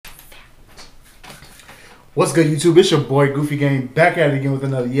What's good, YouTube? It's your boy Goofy Game back at it again with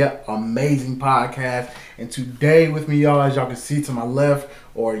another yet amazing podcast. And today with me, y'all, as y'all can see to my left,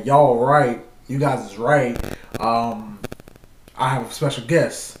 or y'all right, you guys is right. I have a special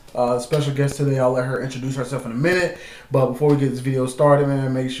guest. Special guest today. I'll let her introduce herself in a minute. But before we get this video started,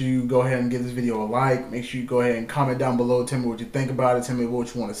 man, make sure you go ahead and give this video a like. Make sure you go ahead and comment down below. Tell me what you think about it. Tell me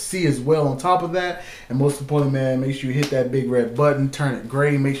what you want to see as well on top of that. And most importantly, man, make sure you hit that big red button. Turn it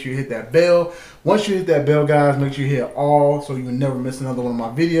gray. Make sure you hit that bell. Once you hit that bell, guys, make sure you hit all so you will never miss another one of my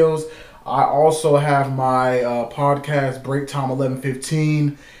videos. I also have my podcast,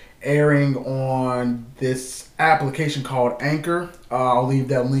 BreakTime1115, airing on this application called Anchor. I'll leave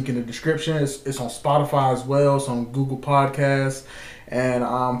that link in the description. It's on Spotify as well. It's on Google Podcasts, and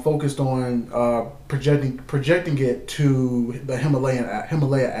I'm focused on projecting it to the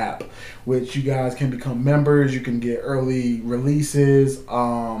Himalaya app, which you guys can become members. You can get early releases,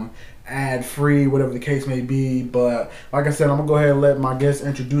 ad free, whatever the case may be. But like I said, I'm gonna go ahead and let my guests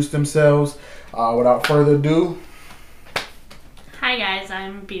introduce themselves. Without further ado. Hi guys,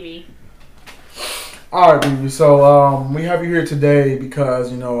 I'm BB. All right, BB. So we have you here today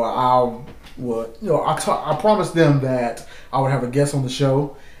because I promised them that I would have a guest on the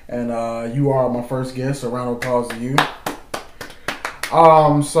show, and you are my first guest. So round of applause to you.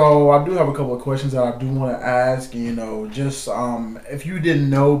 So I do have a couple of questions that I do want to ask. Just if you didn't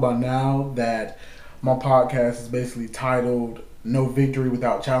know by now that my podcast is basically titled "No Victory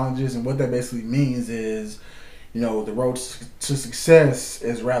Without Challenges," and what that basically means is, the road to success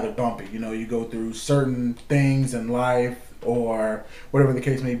is rather bumpy. You go through certain things in life or whatever the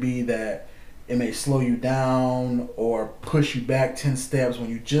case may be that it may slow you down or push you back 10 steps when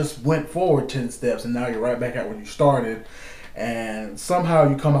you just went forward 10 steps and now you're right back at where you started. And somehow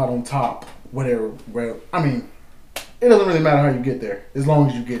you come out on top, whatever. I mean, it doesn't really matter how you get there, as long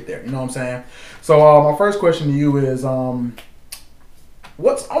as you get there. You know what I'm saying? So my first question to you is, I want to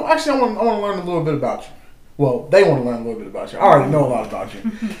learn a little bit about you. Well, they want to learn a little bit about you. I already know a lot about you.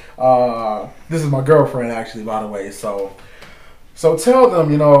 This is my girlfriend, actually, by the way. So tell them,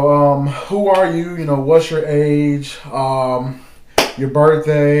 who are you? What's your age? Your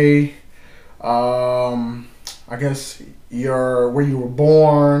birthday? I guess where you were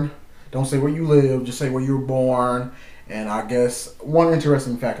born. Don't say where you live. Just say where you were born. And I guess one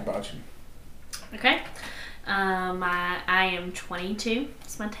interesting fact about you. Okay. I am 22.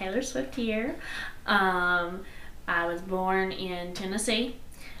 It's my Taylor Swift year. I was born in Tennessee.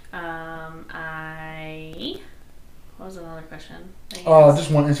 What was another question?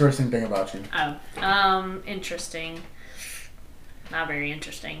 Just one interesting thing about you. Interesting. Not very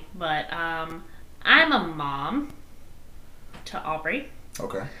interesting, but I'm a mom to Aubrey.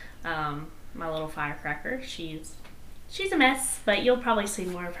 Okay. My little firecracker. She's a mess, but you'll probably see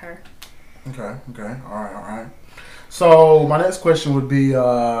more of her. Okay. All right. So my next question would be,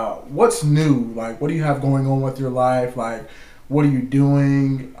 what's new? Like, what do you have going on with your life? Like, what are you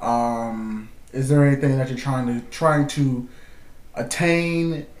doing? Is there anything that you're trying to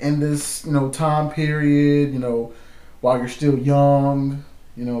attain in this, time period? While you're still young,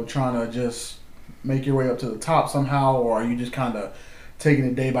 trying to just make your way up to the top somehow, or are you just kind of taking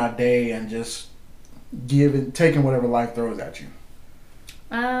it day by day and just taking whatever life throws at you?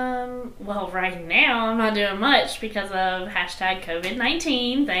 Well, right now I'm not doing much because of hashtag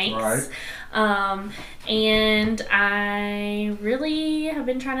COVID-19. Thanks. Right. And I really have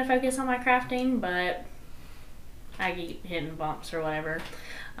been trying to focus on my crafting, but I get hitting bumps or whatever.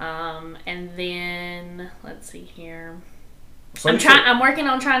 And then let's see here. So I'm working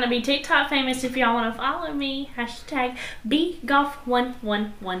on trying to be TikTok famous. If y'all want to follow me, hashtag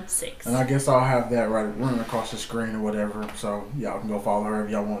BGolf1115. And I guess I'll have that running across the screen or whatever. So y'all can go follow her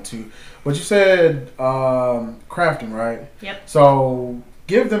if y'all want to. But you said crafting, right? Yep. So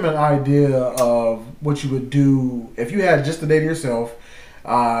give them an idea of what you would do if you had just a day to yourself.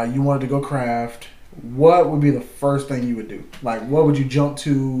 You wanted to go craft. What would be the first thing you would do? Like, what would you jump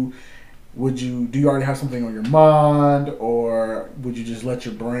to? Do you already have something on your mind, or would you just let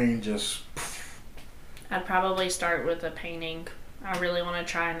your brain just... I'd probably start with a painting. I really want to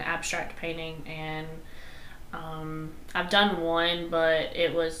try an abstract painting, and I've done one, but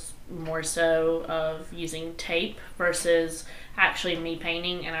it was more so of using tape versus actually me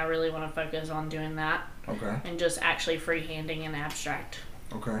painting, and I really want to focus on doing that. Okay. And just actually freehanding and abstract.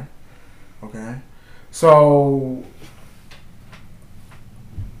 Okay. So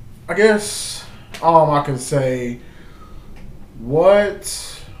I guess I could say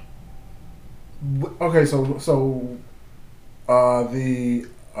what. Okay, so the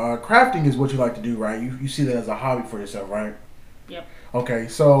crafting is what you like to do, right? You see that as a hobby for yourself, right? Yep. Okay,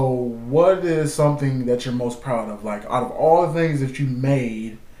 so what is something that you're most proud of? Like, out of all the things that you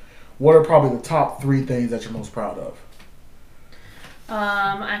made, what are probably the top 3 things that you're most proud of?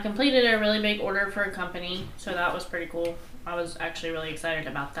 I completed a really big order for a company, so that was pretty cool. I was actually really excited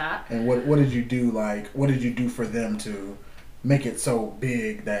about that. And what did you do? Like, what did you do for them to make it so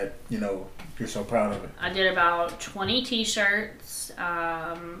big that you're so proud of it? I did about 20 T-shirts,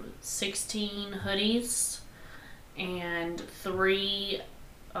 16 hoodies, and 3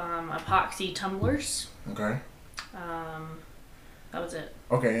 epoxy tumblers. Okay. That was it.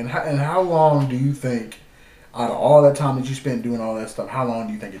 Okay, and how long do you think, out of all that time that you spent doing all that stuff, how long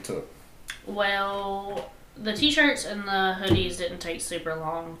do you think it took? Well, the T-shirts and the hoodies didn't take super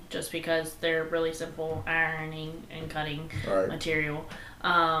long, just because they're really simple ironing and cutting material.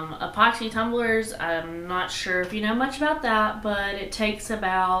 Epoxy tumblers, I'm not sure if you know much about that, but it takes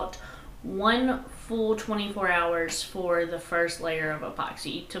about 1 full 24 hours for the first layer of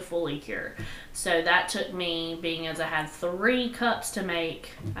epoxy to fully cure. So that took me, being as I had 3 cups to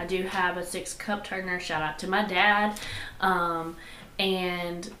make. I do have a 6-cup turner, shout out to my dad.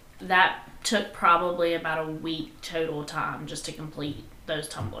 And that took probably about a week total time just to complete those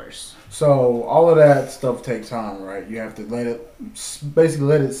tumblers. So all of that stuff takes time, right? You have to basically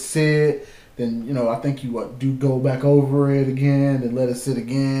let it sit. Then I think you do go back over it again, and let it sit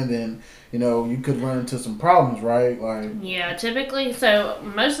again. Then you could run into some problems, right? Like, yeah, typically. So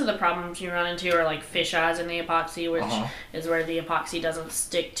most of the problems you run into are like fish eyes in the epoxy, which is where the epoxy doesn't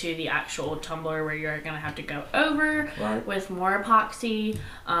stick to the actual tumbler, where you're gonna have to go over with more epoxy,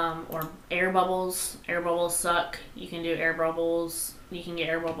 or air bubbles. Air bubbles suck. You can do air bubbles. You can get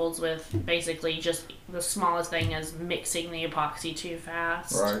air bubbles with basically just the smallest thing is mixing the epoxy too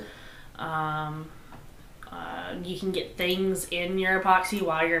fast. Right. You can get things in your epoxy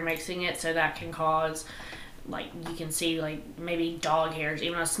while you're mixing it, so that can cause, like, you can see, like, maybe dog hairs.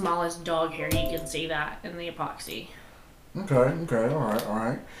 Even the smallest dog hair, you can see that in the epoxy. Okay, all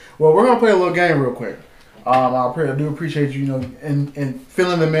right. Well, we're going to play a little game real quick. I do appreciate you, and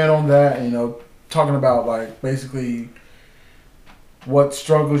filling them in on that, and, talking about, like, basically what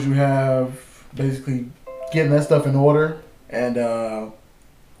struggles you have, basically getting that stuff in order, and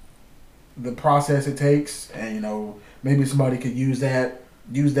the process it takes, and maybe somebody could use that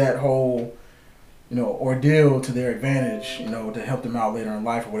whole ordeal to their advantage, to help them out later in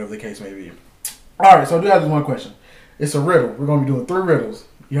life, or whatever the case may be. All right, so I do have this one question. It's a riddle. We're going to be doing 3 riddles.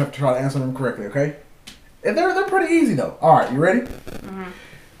 You have to try to answer them correctly, okay? And they're pretty easy though. All right, you ready? Mm-hmm.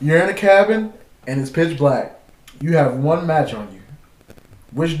 You're in a cabin and it's pitch black. You have 1 match on you.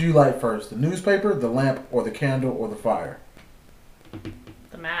 Which do you light first? The newspaper, the lamp, or the candle, or the fire?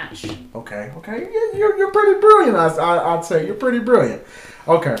 Match. Okay. You're pretty brilliant. I'd say you're pretty brilliant.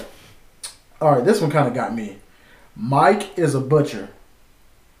 Okay. All right. This one kind of got me. Mike is a butcher.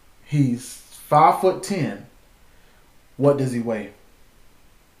 He's 5'10". What does he weigh?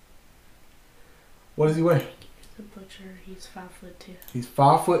 What does he weigh? He's a butcher. He's 5'10". He's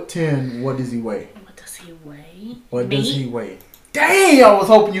 5'10". What does he weigh? What does he weigh? What does he weigh? Dang! I was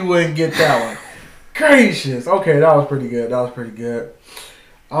hoping you wouldn't get that one. Gracious. Okay, that was pretty good.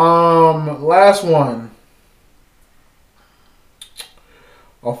 Last one.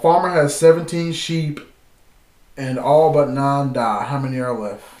 A farmer has 17 sheep and all but 9 die. How many are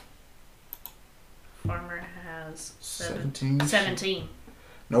left? Farmer has 17. 17.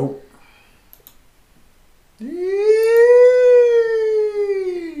 Nope.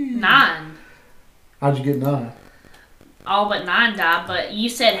 9. How'd you get 9? All but 9 die, but you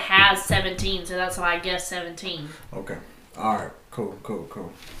said has 17, so that's why I guessed 17. Okay. All right. Cool.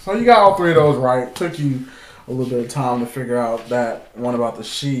 So you got all 3 of those right. Took you a little bit of time to figure out that one about the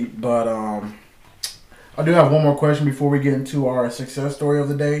sheep, but I do have one more question before we get into our success story of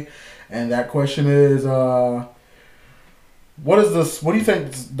the day, and that question is, what do you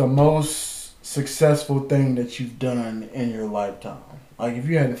think is the most successful thing that you've done in your lifetime? Like, if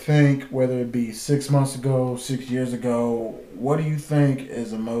you had to think, whether it be 6 months ago, 6 years ago, what do you think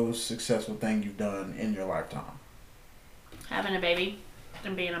is the most successful thing you've done in your lifetime? Having a baby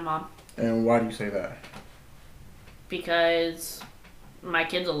and being a mom. And why do you say that? Because my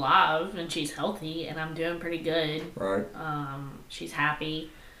kid's alive and she's healthy and I'm doing pretty good. Right. She's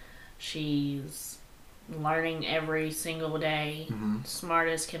happy. She's learning every single day. Mm-hmm. Smart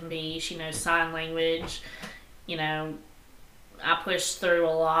as can be. She knows sign language. I pushed through a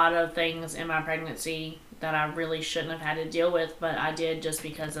lot of things in my pregnancy that I really shouldn't have had to deal with, but I did just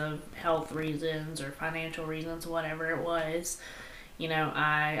because of health reasons or financial reasons, whatever it was.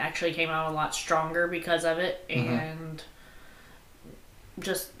 I actually came out a lot stronger because of it, and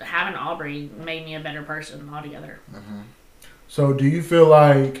just having Aubrey made me a better person altogether. Mm-hmm. So do you feel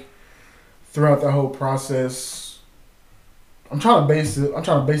like throughout the whole process, I'm trying to base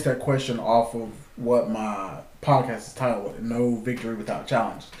that question off of what my podcast is titled, No Victory Without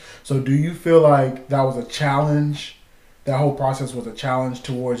Challenge. So do you feel like that was a challenge? That whole process was a challenge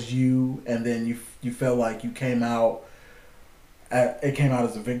towards you, and then you felt like you came out it came out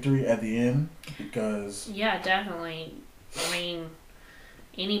as a victory at the end? Because Yeah, definitely. I mean,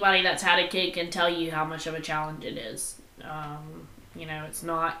 anybody that's had a kid can tell you how much of a challenge it is. It's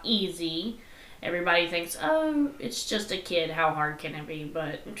not easy. Everybody thinks, oh, it's just a kid. How hard can it be?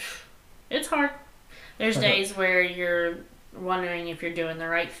 But it's hard. There's days where you're wondering if you're doing the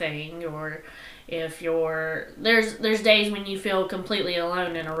right thing, or if there's days when you feel completely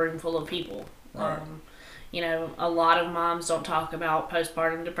alone in a room full of people. Right. A lot of moms don't talk about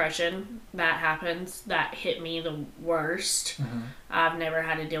postpartum depression. That happens. That hit me the worst. Mm-hmm. I've never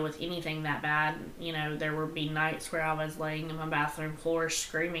had to deal with anything that bad. There would be nights where I was laying in my bathroom floor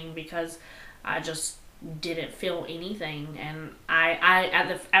screaming because I just didn't feel anything. And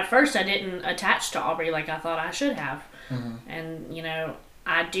at first I didn't attach to Aubrey like I thought I should have. Mm-hmm. And,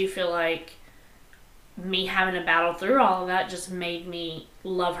 I do feel like me having to battle through all of that just made me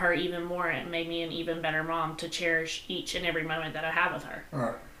love her even more. It made me an even better mom to cherish each and every moment that I have with her. All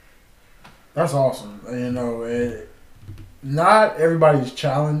right. That's awesome. Not everybody's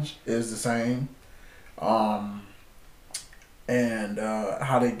challenge is the same. And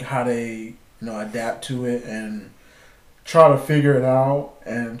how they adapt to it and try to figure it out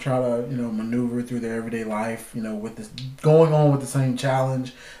and try to maneuver through their everyday life, with this going on with the same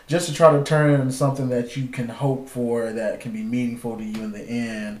challenge, just to try to turn it into something that you can hope for, that can be meaningful to you in the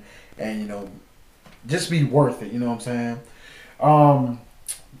end, and just be worth it. You know what I'm saying?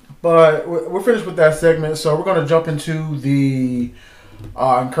 But we're finished with that segment, so we're going to jump into the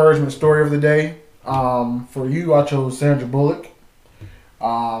encouragement story of the day. For you, I chose Sandra Bullock.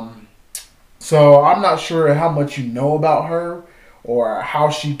 So I'm not sure how much you know about her or how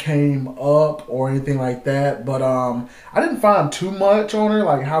she came up or anything like that, but I didn't find too much on her,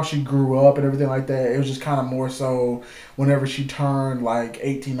 like how she grew up and everything like that. It was just kind of more so whenever she turned like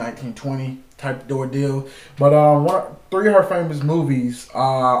 18, 19, 20 type door deal. But three of her famous movies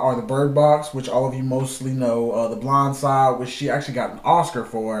are The Bird Box, which all of you mostly know, The Blind Side, which she actually got an Oscar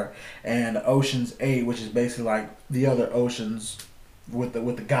for, and Ocean's 8, which is basically like the other Oceans with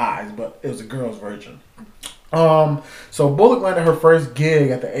the guys, but it was a girl's version. So Bullock landed her first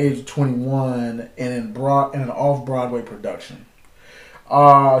gig at the age of 21 in an off-Broadway production.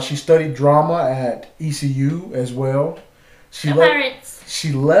 She studied drama at ECU as well. She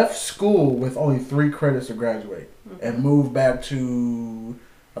left school with only 3 credits to graduate, mm-hmm. and moved back to,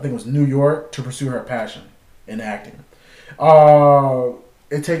 I think it was New York, to pursue her passion in acting.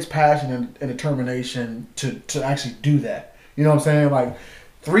 It takes passion and determination to actually do that. You know what I'm saying? Like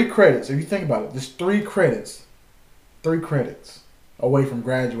 3 credits. If you think about it, there's 3 credits away from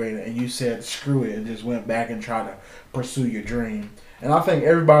graduating, and you said screw it and just went back and tried to pursue your dream. And I think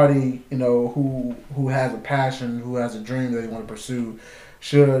everybody, who has a passion, who has a dream that they want to pursue,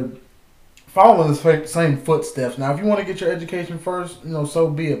 should follow the same footsteps. Now, if you want to get your education first, so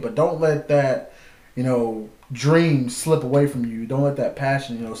be it. But don't let that, dream slip away from you. Don't let that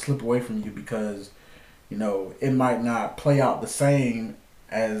passion, slip away from you, because it might not play out the same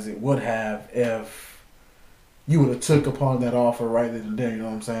as it would have if you would have took upon that offer right then and there. You know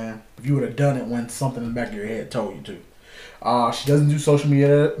what I'm saying? If you would have done it when something in the back of your head told you to. She doesn't do social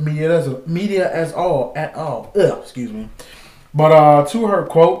media at all. Excuse me. But 2 of her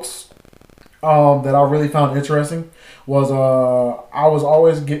quotes that I really found interesting was I was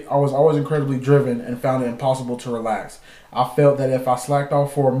always incredibly driven and found it impossible to relax. I felt that if I slacked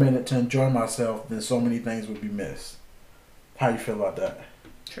off for a minute to enjoy myself, then so many things would be missed. How you feel about that?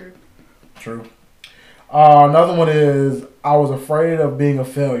 True. Another one is, I was afraid of being a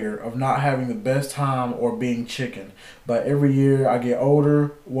failure, of not having the best time, or being chicken. But every year I get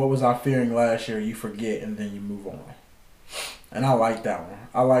older, what was I fearing last year? You forget, and then you move on. And I like that one.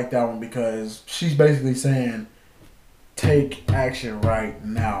 I like that one because she's basically saying, take action right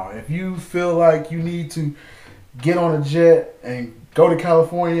now. If you feel like you need to get on a jet and go to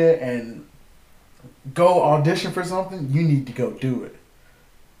California and go audition for something, you need to go do it.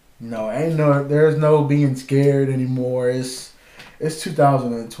 There's no being scared anymore. It's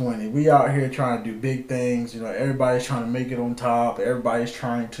 2020. We out here trying to do big things. Everybody's trying to make it on top. Everybody's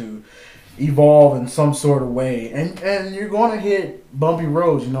trying to evolve in some sort of way. And you're going to hit bumpy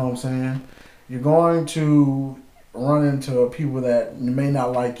roads, you know what I'm saying? You're going to run into people that may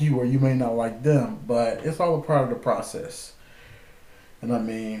not like you, or you may not like them, but it's all a part of the process. And I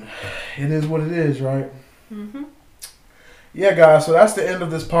mean, it is what it is, right? Mm-hmm. Yeah, guys, so that's the end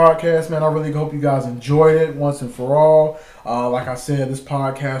of this podcast, man. I really hope you guys enjoyed it once and for all. Like I said, this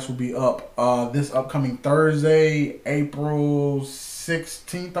podcast will be up this upcoming Thursday, April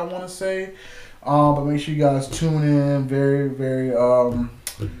 16th, I want to say. But make sure you guys tune in. Very, very, I'm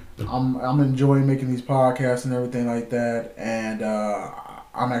enjoying making these podcasts and everything like that. And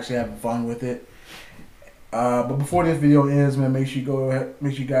I'm actually having fun with it. But before this video ends, man, make sure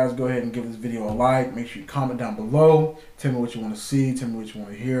you guys go ahead and give this video a like. Make sure you comment down below. Tell me what you want to see. Tell me what you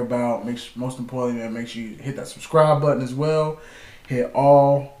want to hear about. Most importantly, man, make sure you hit that subscribe button as well. Hit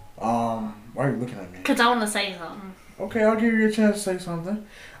all. Why are you looking at me? Because I want to say something. Okay, I'll give you a chance to say something.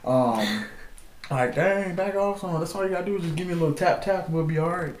 Like, dang, back off something. That's all you gotta do is just give me a little tap and we'll be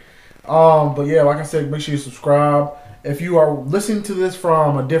alright. But yeah, like I said, make sure you subscribe. If you are listening to this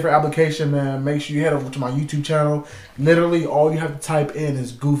from a different application, man, make sure you head over to my YouTube channel. Literally, all you have to type in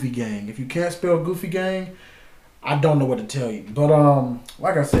is Goofy Gang. If you can't spell Goofy Gang, I don't know what to tell you. But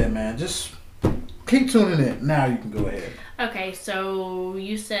like I said, man, just keep tuning in. Now you can go ahead. Okay, so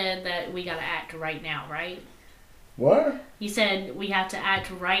you said that we gotta act right now, right? What? You said we have to act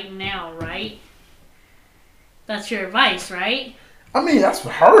right now, right? That's your advice, right? I mean, that's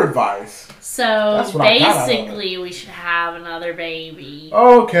her advice. So basically, we should have another baby.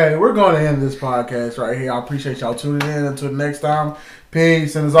 Okay, we're going to end this podcast right here. I appreciate y'all tuning in. Until next time,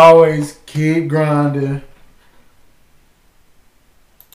 peace. And as always, keep grinding.